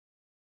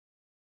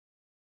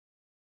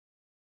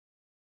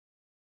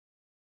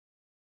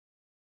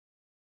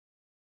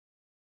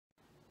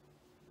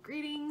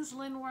Greetings,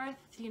 Linworth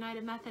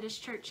United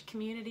Methodist Church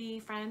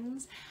community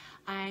friends.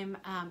 I'm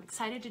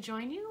excited to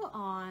join you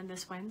on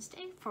this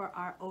Wednesday for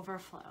our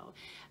Overflow.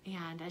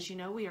 And as you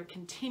know, we are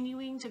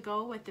continuing to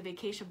go with the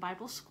Vacation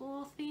Bible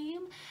School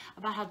theme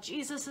about how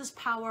Jesus's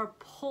power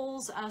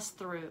pulls us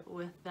through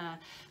with the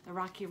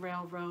Rocky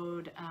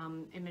Railroad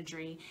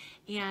imagery.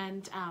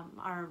 And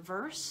our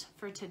verse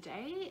for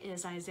today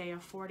is Isaiah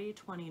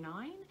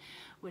 40:29,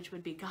 which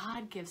would be,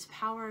 God gives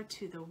power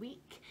to the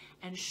weak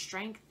and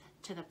strength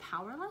to the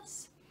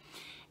powerless.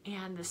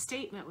 And the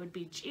statement would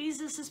be,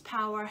 Jesus's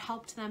power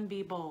helped them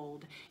be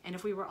bold. And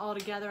if we were all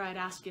together, I'd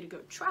ask you to go,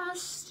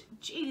 trust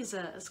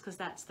Jesus, because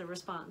that's the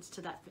response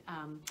to that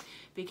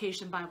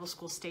Vacation Bible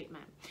School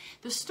statement.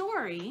 The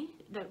story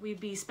that we'd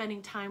be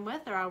spending time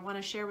with, or I want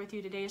to share with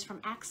you today, is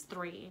from Acts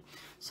 3.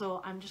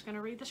 So I'm just going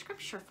to read the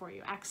scripture for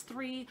you. Acts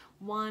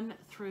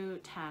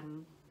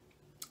 3:1-10.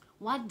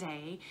 One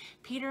day,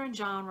 Peter and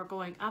John were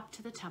going up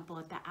to the temple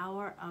at the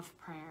hour of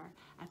prayer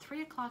at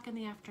 3 o'clock in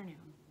the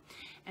afternoon.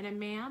 And a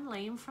man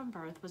lame from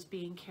birth was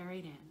being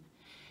carried in.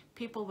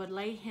 People would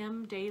lay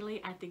him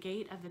daily at the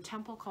gate of the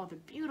temple called the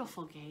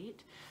Beautiful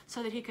Gate,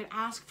 so that he could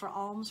ask for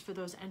alms for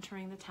those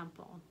entering the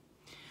temple.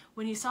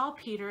 When he saw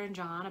Peter and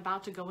John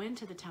about to go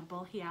into the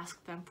temple, he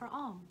asked them for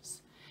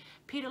alms.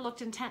 Peter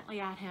looked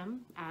intently at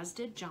him, as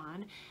did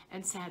John,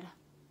 and said,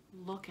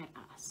 "Look at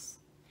us."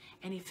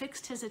 And he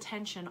fixed his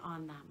attention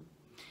on them,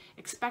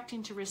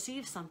 expecting to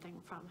receive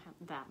something from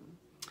them.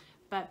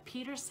 But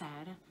Peter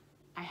said,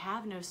 "I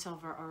have no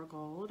silver or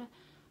gold,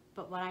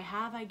 but what I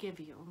have I give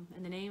you.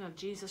 In the name of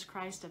Jesus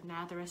Christ of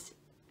Nazareth,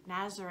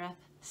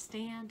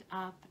 stand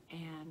up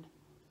and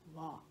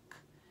walk."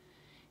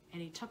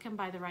 And he took him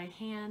by the right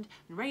hand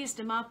and raised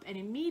him up, and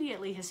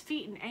immediately his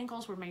feet and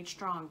ankles were made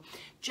strong.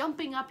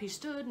 Jumping up, he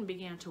stood and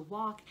began to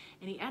walk,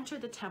 and he entered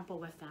the temple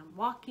with them,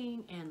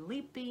 walking and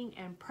leaping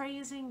and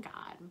praising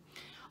God.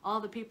 All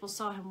the people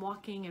saw him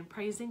walking and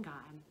praising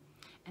God,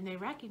 and they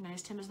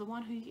recognized him as the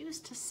one who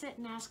used to sit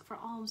and ask for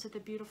alms at the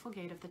Beautiful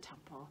Gate of the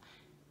temple.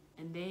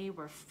 And they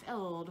were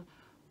filled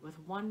with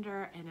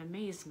wonder and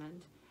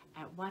amazement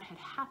at what had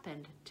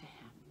happened to him.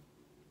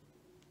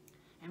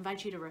 I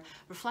invite you to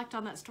reflect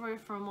on that story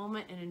for a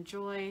moment and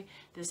enjoy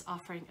this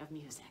offering of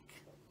music.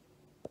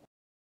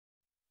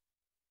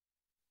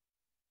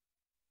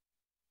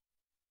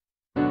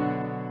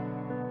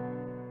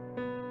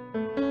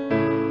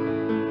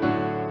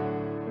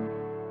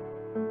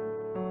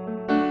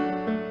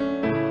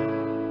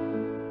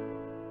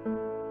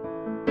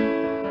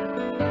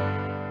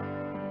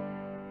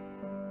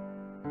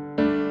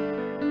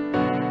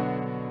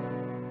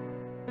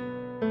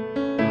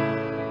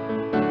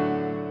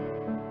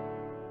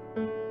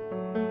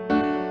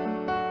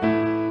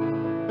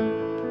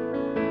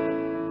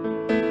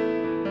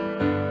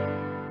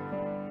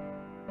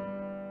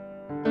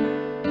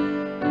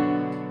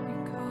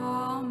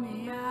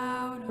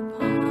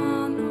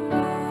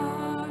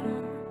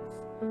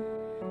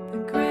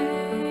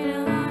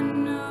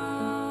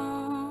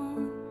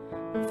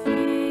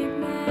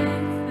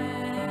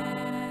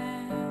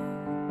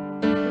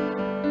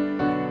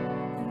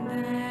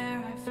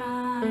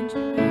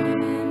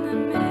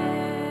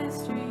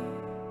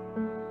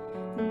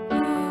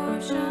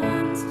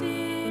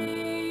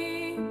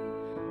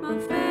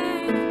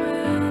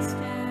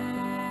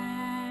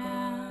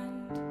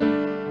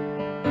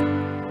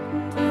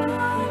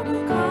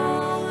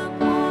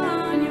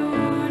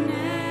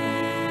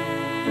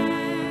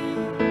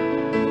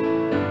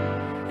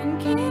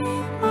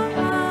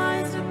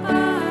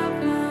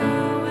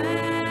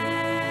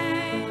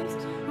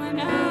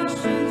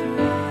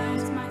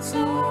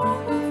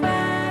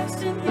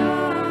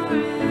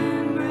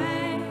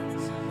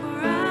 Embrace,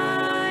 for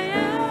I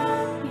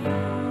am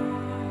yours.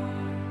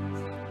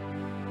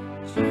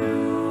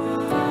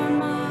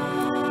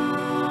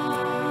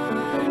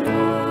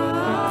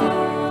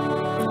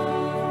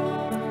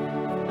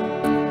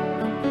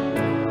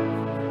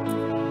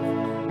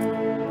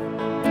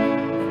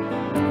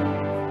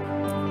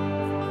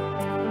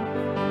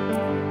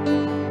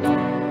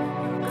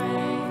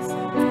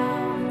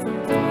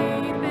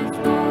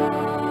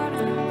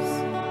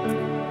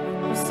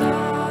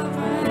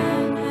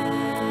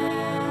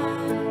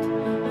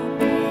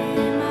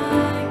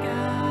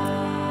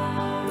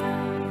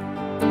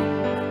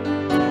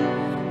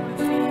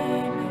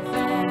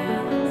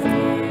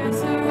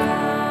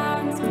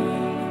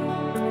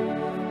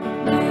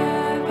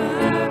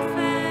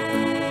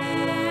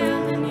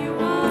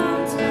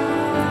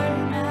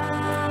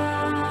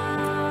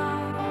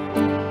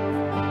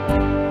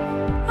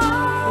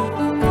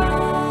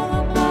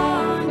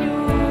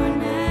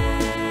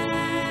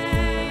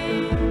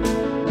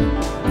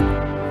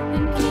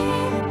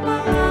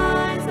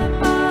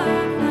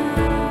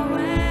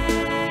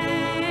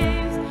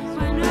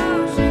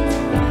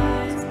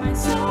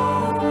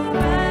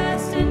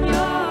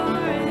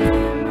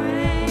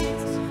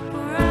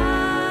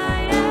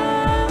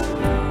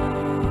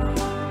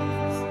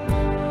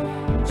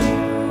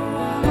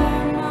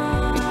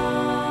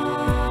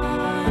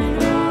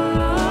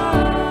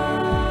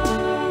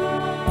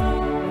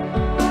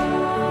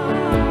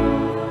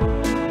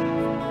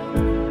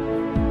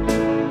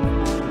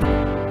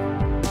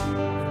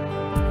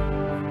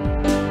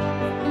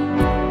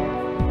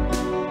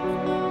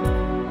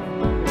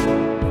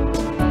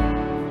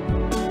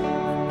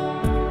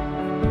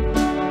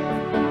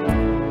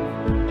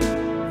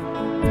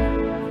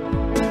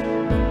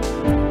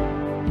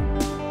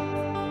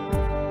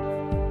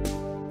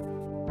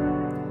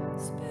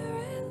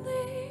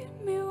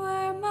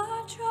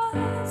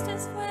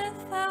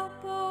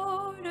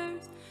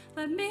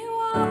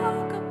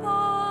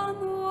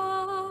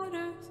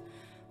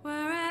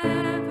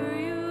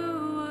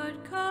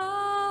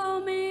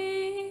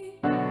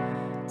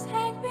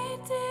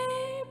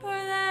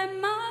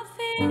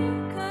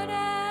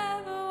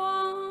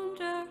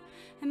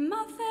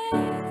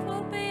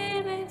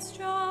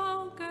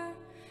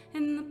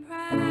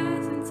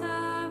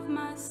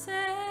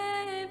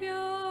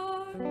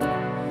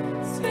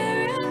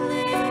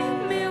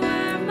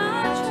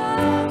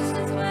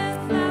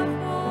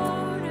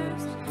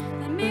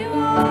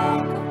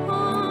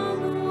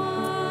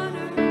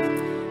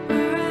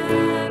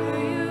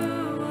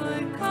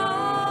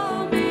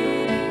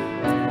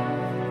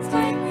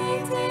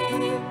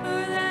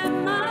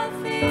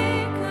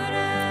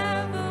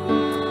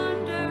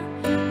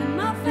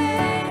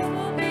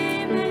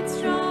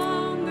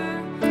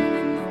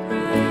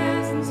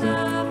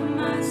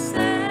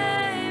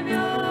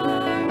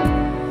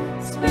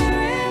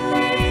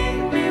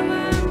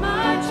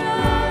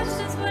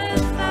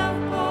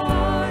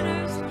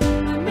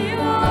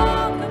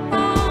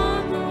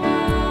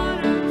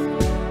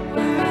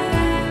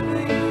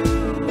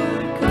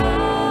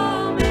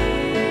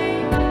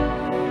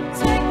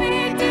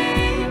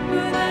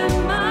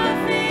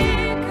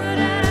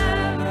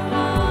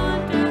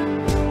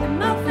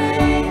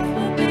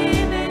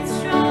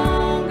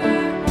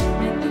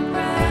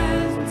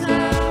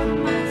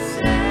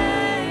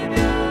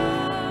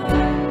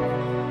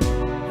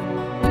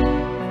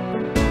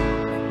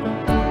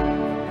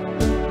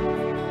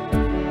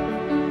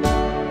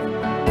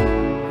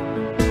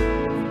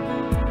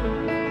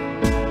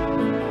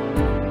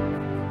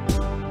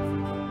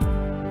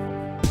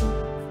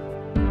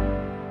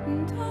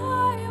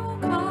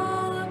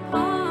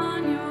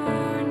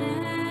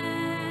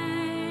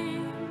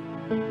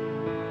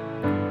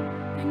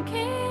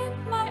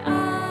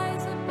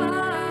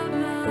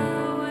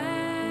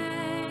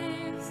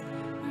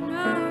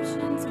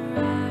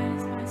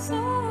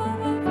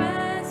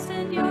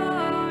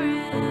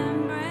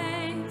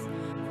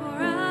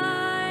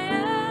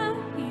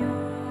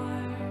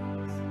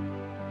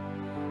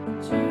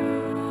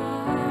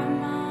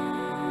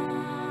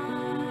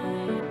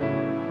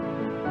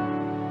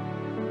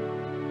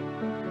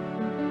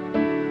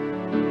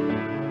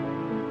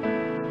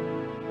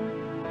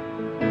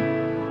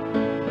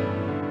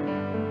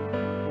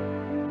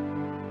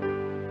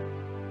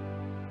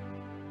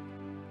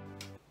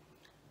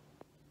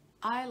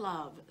 I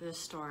love this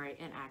story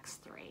in Acts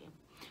 3.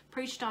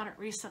 Preached on it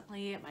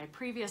recently at my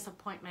previous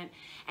appointment,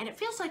 and it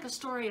feels like a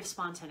story of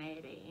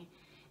spontaneity.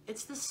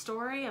 It's the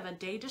story of a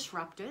day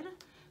disrupted,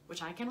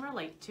 which I can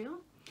relate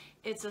to.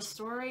 It's a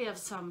story of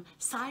some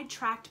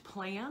sidetracked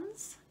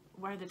plans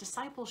where the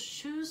disciples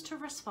choose to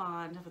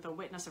respond with a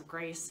witness of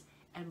grace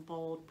and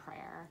bold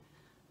prayer.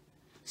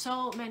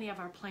 So many of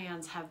our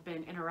plans have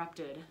been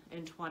interrupted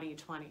in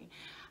 2020.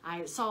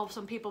 I saw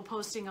some people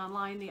posting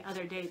online the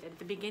other day that at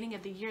the beginning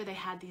of the year they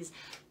had these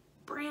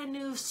brand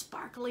new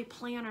sparkly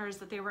planners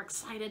that they were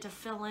excited to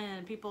fill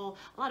in. A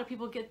lot of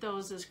people get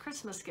those as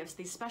Christmas gifts,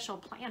 these special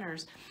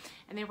planners,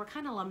 and they were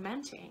kind of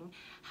lamenting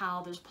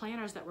how those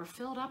planners that were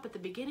filled up at the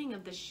beginning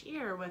of this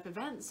year with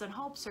events and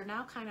hopes are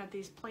now kind of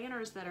these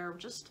planners that are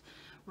just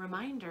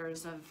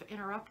reminders of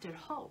interrupted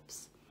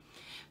hopes.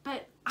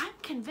 But I'm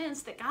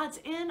convinced that God's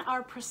in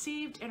our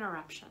perceived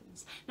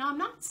interruptions. Now, I'm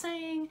not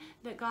saying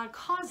that God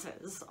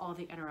causes all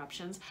the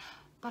interruptions,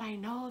 but I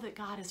know that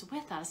God is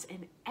with us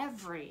in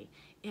every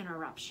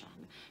interruption.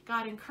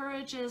 God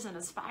encourages and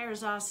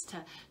inspires us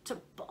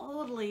to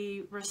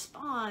boldly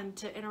respond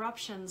to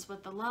interruptions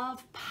with the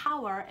love,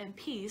 power, and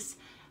peace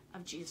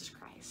of Jesus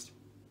Christ.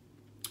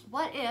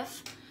 What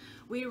if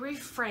we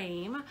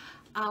reframe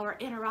our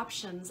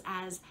interruptions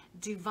as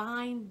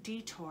divine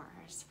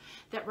detours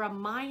that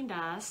remind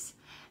us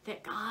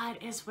that God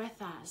is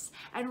with us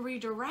and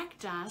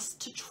redirect us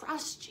to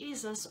trust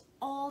Jesus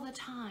all the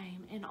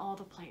time in all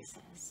the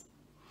places?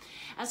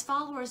 As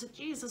followers of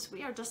Jesus,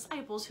 we are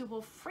disciples who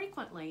will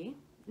frequently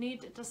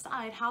need to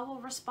decide how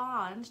we'll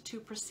respond to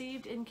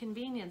perceived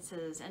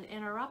inconveniences and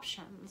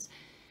interruptions.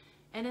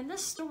 And in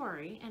this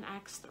story, in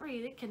Acts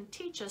 3, it can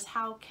teach us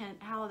how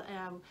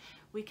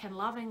we can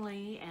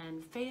lovingly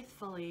and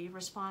faithfully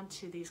respond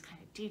to these kind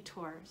of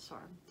detours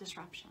or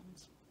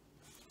disruptions.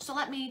 So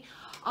let me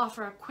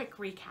offer a quick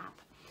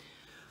recap.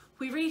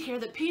 We read here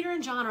that Peter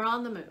and John are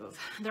on the move.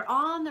 They're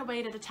on their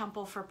way to the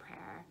temple for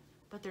prayer,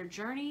 but their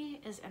journey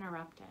is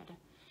interrupted.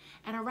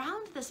 And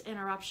around this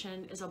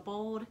interruption is a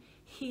bold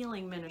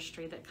healing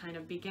ministry that kind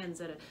of begins,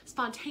 that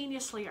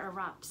spontaneously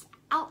erupts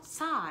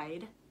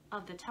outside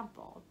of the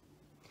temple.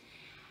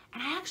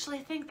 And I actually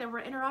think there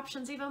were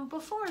interruptions even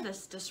before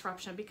this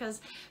disruption,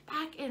 because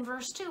back in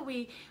verse 2,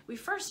 we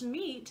first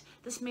meet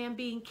this man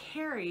being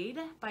carried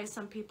by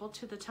some people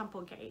to the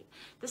temple gate.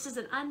 This is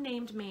an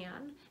unnamed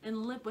man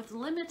with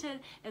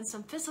limited and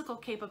some physical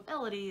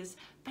capabilities,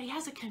 but he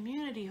has a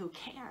community who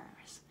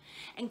cares.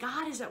 And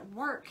God is at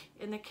work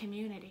in the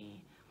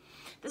community.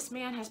 This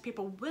man has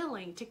people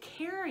willing to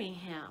carry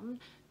him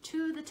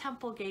to the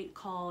temple gate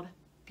called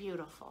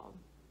Beautiful.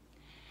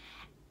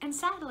 And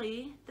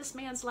sadly, this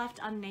man's left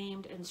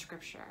unnamed in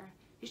Scripture.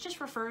 He's just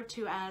referred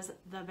to as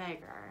the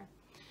beggar.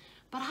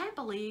 But I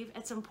believe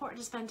it's important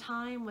to spend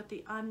time with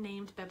the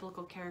unnamed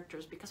biblical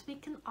characters, because we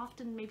can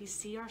often maybe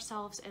see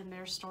ourselves in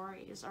their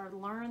stories or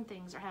learn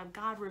things or have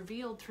God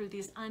revealed through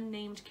these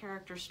unnamed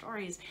character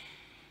stories.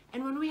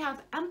 And when we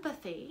have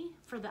empathy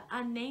for the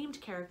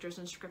unnamed characters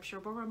in Scripture,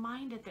 we're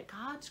reminded that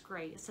God's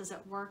grace is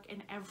at work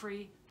in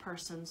every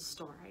person's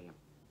story.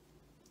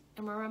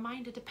 And we're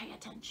reminded to pay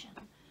attention.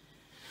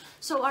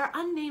 So our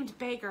unnamed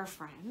beggar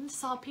friend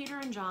saw Peter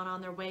and John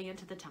on their way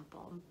into the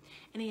temple,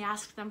 and he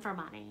asked them for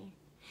money.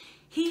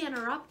 He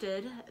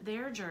interrupted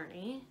their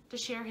journey to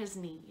share his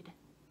need.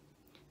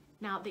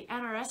 Now, the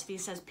NRSV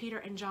says Peter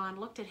and John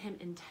looked at him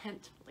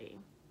intently.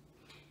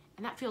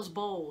 And that feels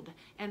bold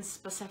and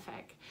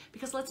specific,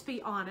 because let's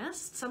be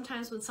honest,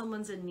 sometimes when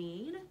someone's in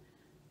need,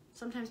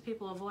 sometimes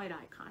people avoid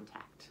eye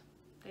contact.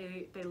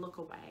 They look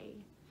away.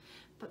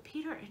 But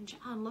Peter and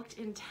John looked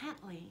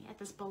intently at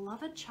this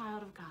beloved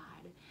child of God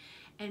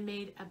and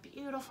made a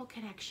beautiful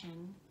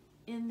connection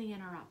in the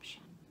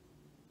interruption.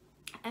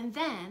 And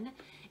then,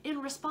 in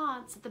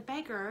response, the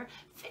beggar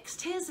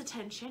fixed his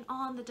attention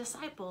on the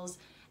disciples,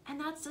 and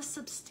that's a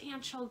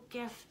substantial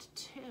gift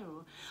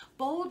too.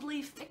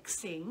 Boldly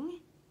fixing,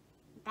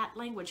 that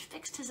language,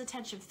 fixed his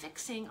attention,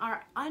 fixing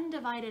our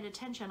undivided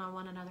attention on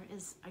one another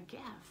is a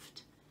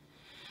gift.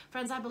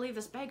 Friends, I believe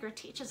this beggar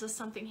teaches us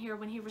something here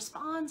when he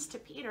responds to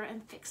Peter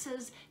and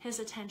fixes his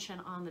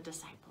attention on the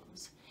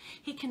disciples.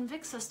 He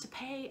convicts us to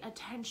pay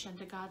attention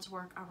to God's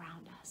work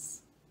around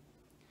us.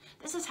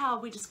 This is how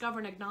we discover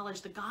and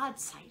acknowledge the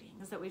God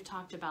sightings that we've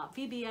talked about.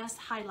 VBS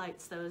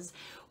highlights those.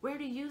 Where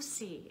do you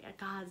see a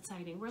God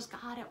sighting? Where's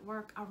God at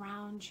work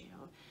around you?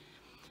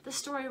 The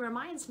story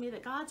reminds me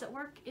that God's at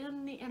work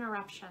in the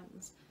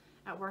interruptions,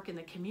 at work in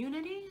the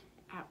community,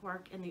 at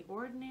work in the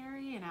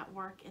ordinary, and at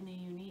work in the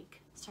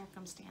unique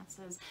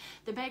circumstances.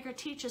 The beggar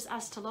teaches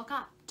us to look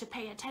up, to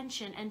pay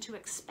attention, and to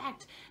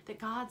expect that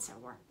God's at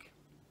work.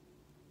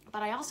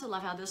 But I also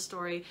love how this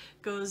story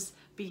goes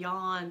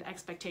beyond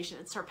expectation.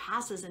 It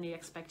surpasses any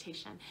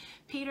expectation.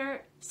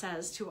 Peter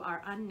says to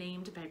our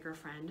unnamed beggar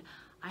friend,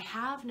 I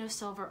have no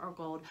silver or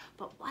gold,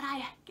 but what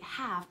I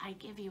have I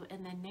give you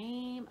in the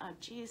name of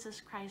Jesus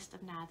Christ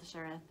of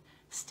Nazareth.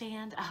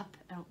 Stand up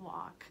and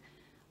walk.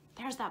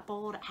 There's that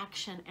bold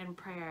action and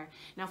prayer.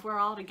 Now, if we're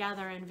all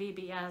together in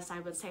VBS, I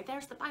would say,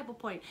 there's the Bible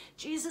point.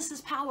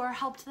 Jesus' power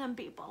helped them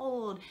be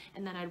bold.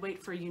 And then I'd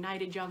wait for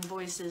united young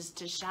voices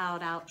to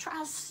shout out,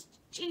 trust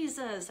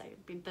Jesus.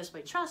 I'd be this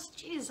way, trust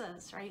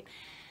Jesus, right?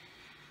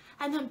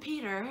 And then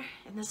Peter,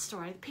 in this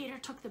story, Peter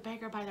took the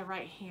beggar by the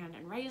right hand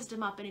and raised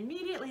him up, and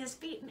immediately his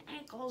feet and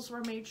ankles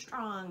were made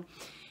strong.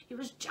 He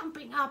was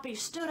jumping up, he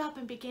stood up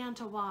and began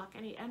to walk,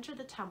 and he entered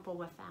the temple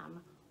with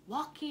them,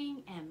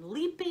 walking and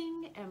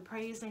leaping and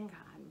praising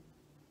God.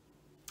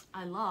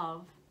 I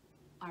love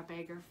our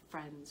beggar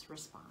friend's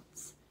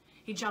response.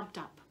 He jumped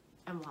up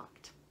and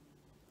walked.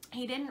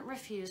 He didn't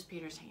refuse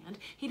Peter's hand.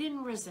 He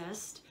didn't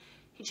resist.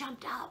 He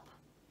jumped up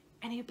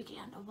and he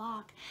began to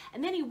walk.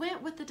 And then he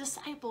went with the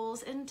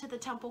disciples into the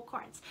temple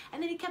courts.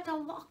 And then he kept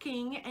on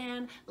walking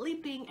and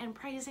leaping and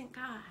praising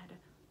God.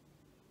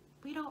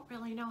 We don't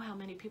really know how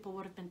many people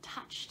would have been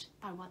touched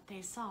by what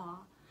they saw.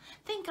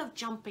 Think of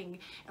jumping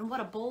and what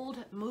a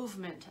bold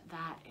movement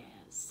that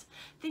is.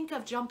 Think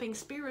of jumping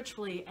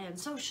spiritually and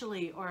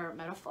socially or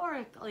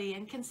metaphorically,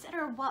 and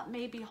consider what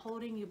may be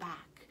holding you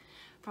back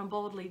from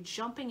boldly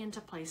jumping into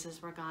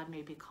places where God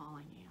may be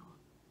calling you.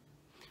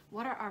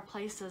 What are our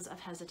places of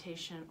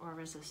hesitation or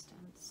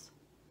resistance?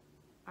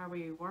 Are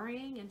we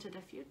worrying into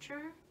the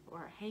future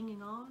or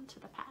hanging on to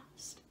the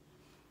past?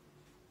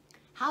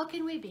 How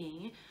can we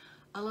be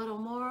a little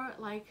more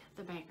like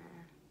the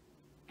beggar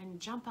and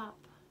jump up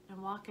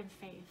and walk in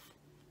faith,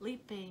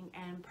 leaping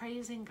and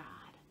praising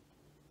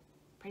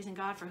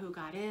God for who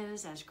God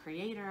is as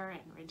creator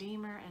and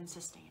redeemer and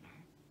sustainer?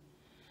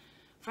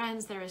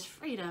 Friends, there is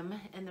freedom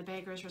in the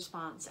beggar's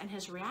response, and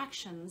his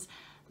reactions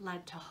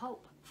led to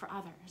hope for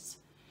others,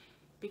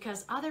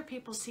 because other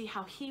people see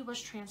how he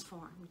was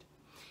transformed.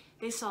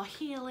 They saw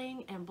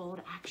healing and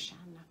bold action.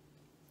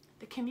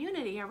 The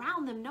community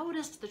around them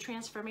noticed the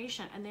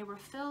transformation, and they were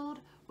filled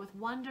with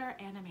wonder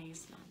and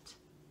amazement.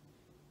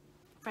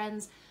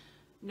 Friends,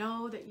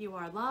 know that you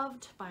are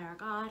loved by our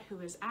God, who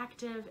is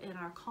active in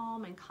our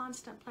calm and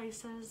constant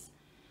places,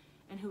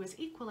 and who is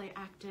equally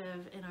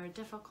active in our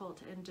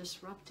difficult and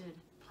disrupted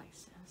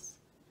places.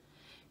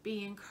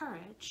 Be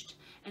encouraged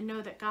and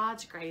know that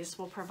God's grace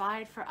will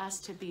provide for us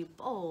to be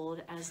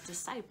bold as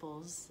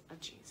disciples of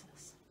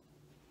Jesus.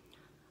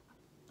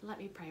 Let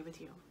me pray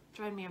with you.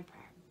 Join me in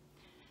prayer.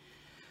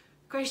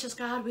 Gracious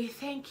God, we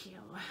thank you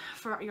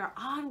for your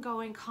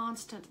ongoing,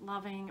 constant,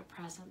 loving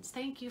presence.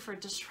 Thank you for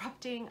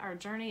disrupting our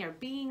journey, or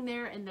being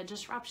there in the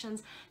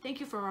disruptions. Thank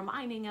you for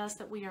reminding us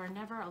that we are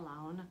never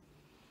alone.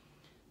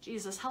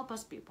 Jesus, help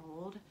us be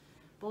bold,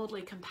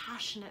 boldly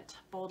compassionate,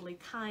 boldly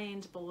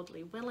kind,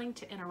 boldly willing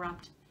to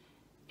interrupt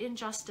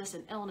injustice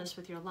and illness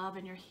with your love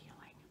and your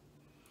healing.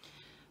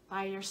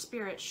 By your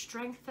Spirit,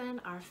 strengthen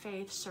our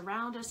faith,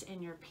 surround us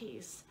in your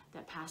peace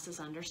that passes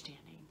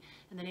understanding.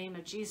 In the name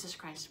of Jesus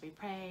Christ we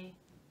pray,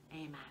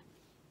 amen.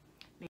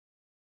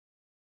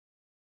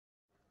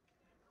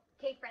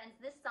 Okay friends,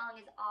 this song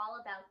is all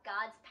about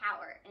God's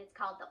power, and it's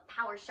called the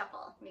Power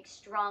Shuffle. Make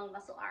strong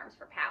muscle arms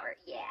for power.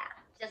 Yeah,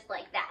 just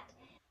like that.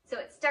 So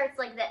it starts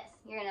like this.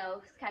 You're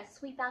gonna kind of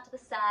sweep out to the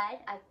side.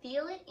 I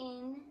feel it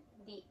in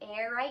the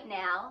air right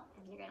now,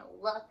 and you're gonna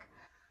look.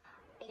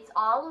 It's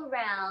all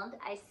around.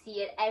 I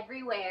see it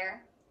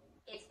everywhere.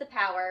 It's the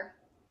power.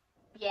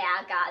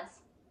 Yeah, God's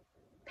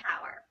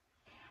power.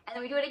 And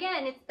then we do it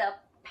again. It's the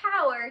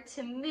power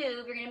to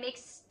move. You're gonna make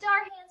star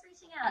hands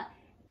reaching out.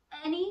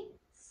 Any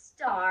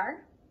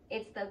star.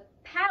 It's the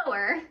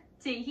power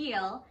to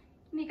heal.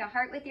 Make a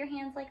heart with your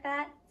hands like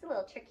that. It's a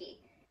little tricky.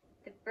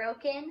 The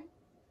broken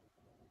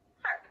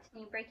heart.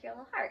 You break your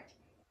little heart.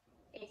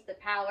 It's the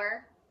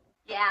power.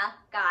 Yeah,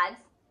 God's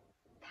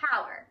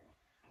power.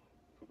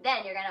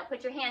 Then you're gonna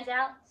put your hands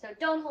out, so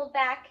don't hold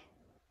back.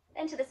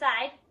 Then to the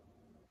side.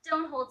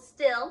 Don't hold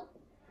still.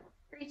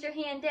 Reach your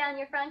hand down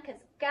your front, because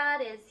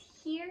God is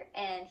here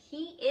and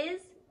he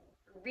is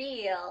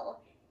real.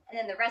 And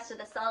then the rest of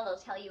the song will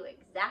tell you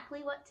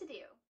exactly what to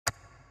do.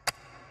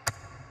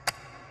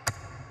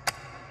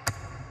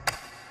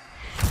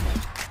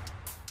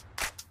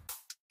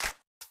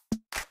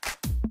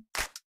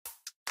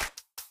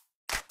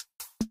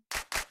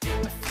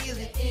 I feel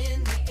it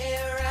in the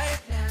air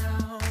right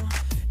now.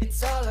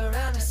 It's all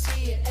around, I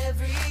see it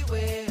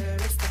everywhere.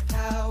 It's the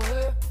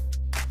power.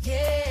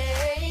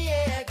 Yeah,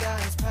 yeah,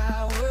 God's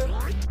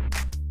power.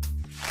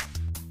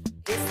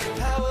 It's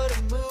the power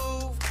to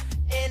move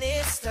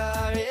any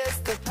star. It's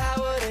the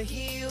power to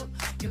heal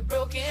your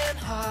broken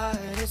heart.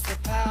 It's the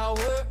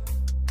power.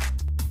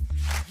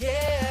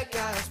 Yeah,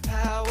 God's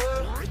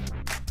power.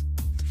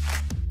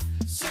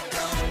 So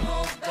don't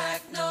hold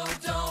back, no,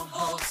 don't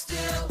hold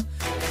still.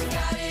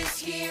 God is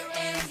here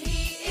and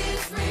he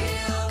is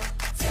real.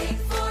 Take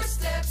 4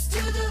 steps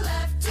to the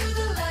left,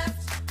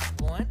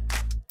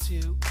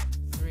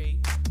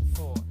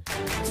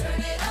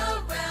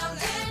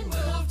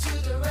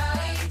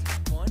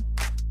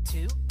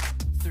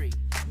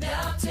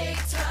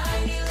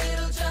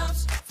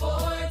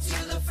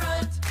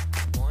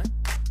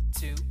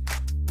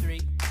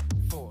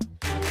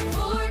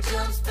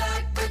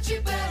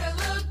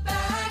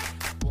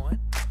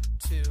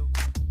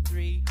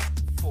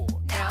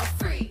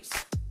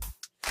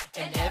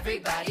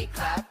 everybody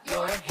clap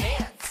your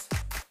hands.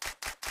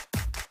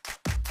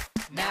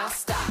 Now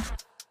stop.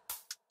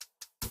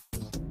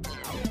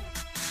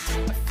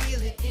 I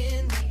feel it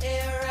in the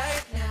air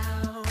right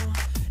now.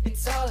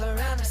 It's all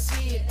around, I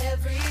see it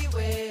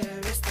everywhere.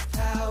 It's the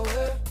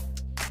power.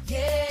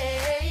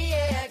 Yeah,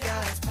 yeah,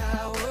 God's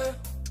power.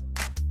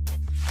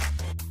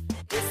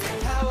 It's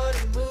the power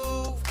to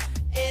move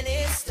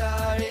any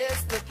star.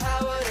 It's the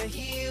power to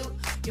heal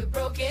your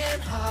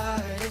broken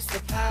heart. It's the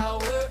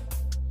power.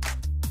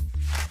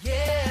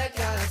 Yeah,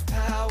 God's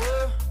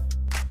power.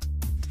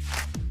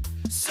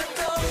 So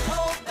don't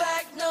hold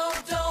back, no,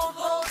 don't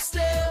hold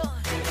still.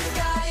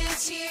 God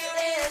is here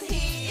and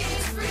He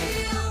is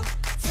real.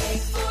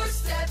 Take 4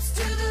 steps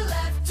to the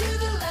left, to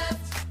the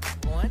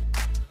left. 1,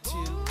 2,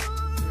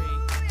 3,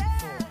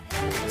 4.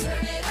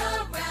 Turn it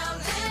around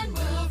and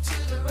move to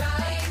the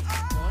right.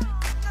 1,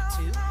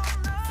 2,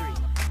 3.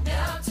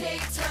 Now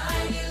take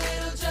tiny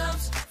little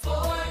jumps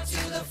forward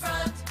to the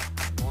front.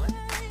 1,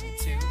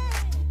 2,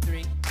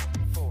 3,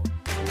 4.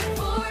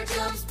 4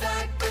 jumps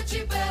back, but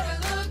you better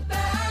look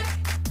back.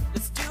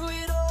 Let's do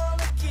it all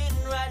again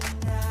right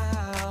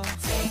now.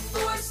 Take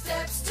 4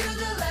 steps to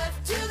the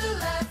left, to the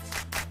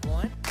left.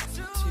 1,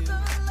 2, 3,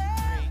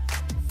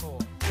 4.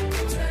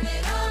 Turn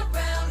it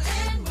around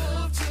and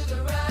move to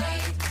the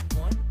right.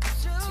 1,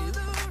 2,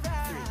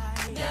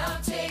 3. Now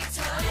take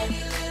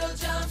tiny little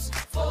jumps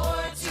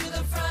forward to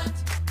the front.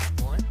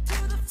 1, 2,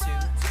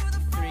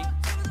 3,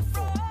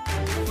 4.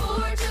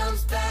 4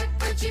 jumps back,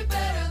 but you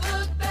better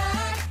look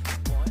back.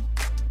 1,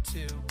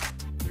 2,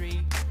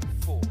 3,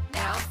 4.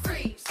 Now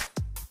freeze.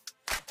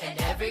 And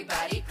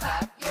everybody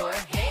clap your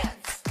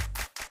hands.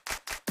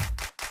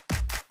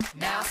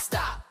 Now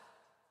stop.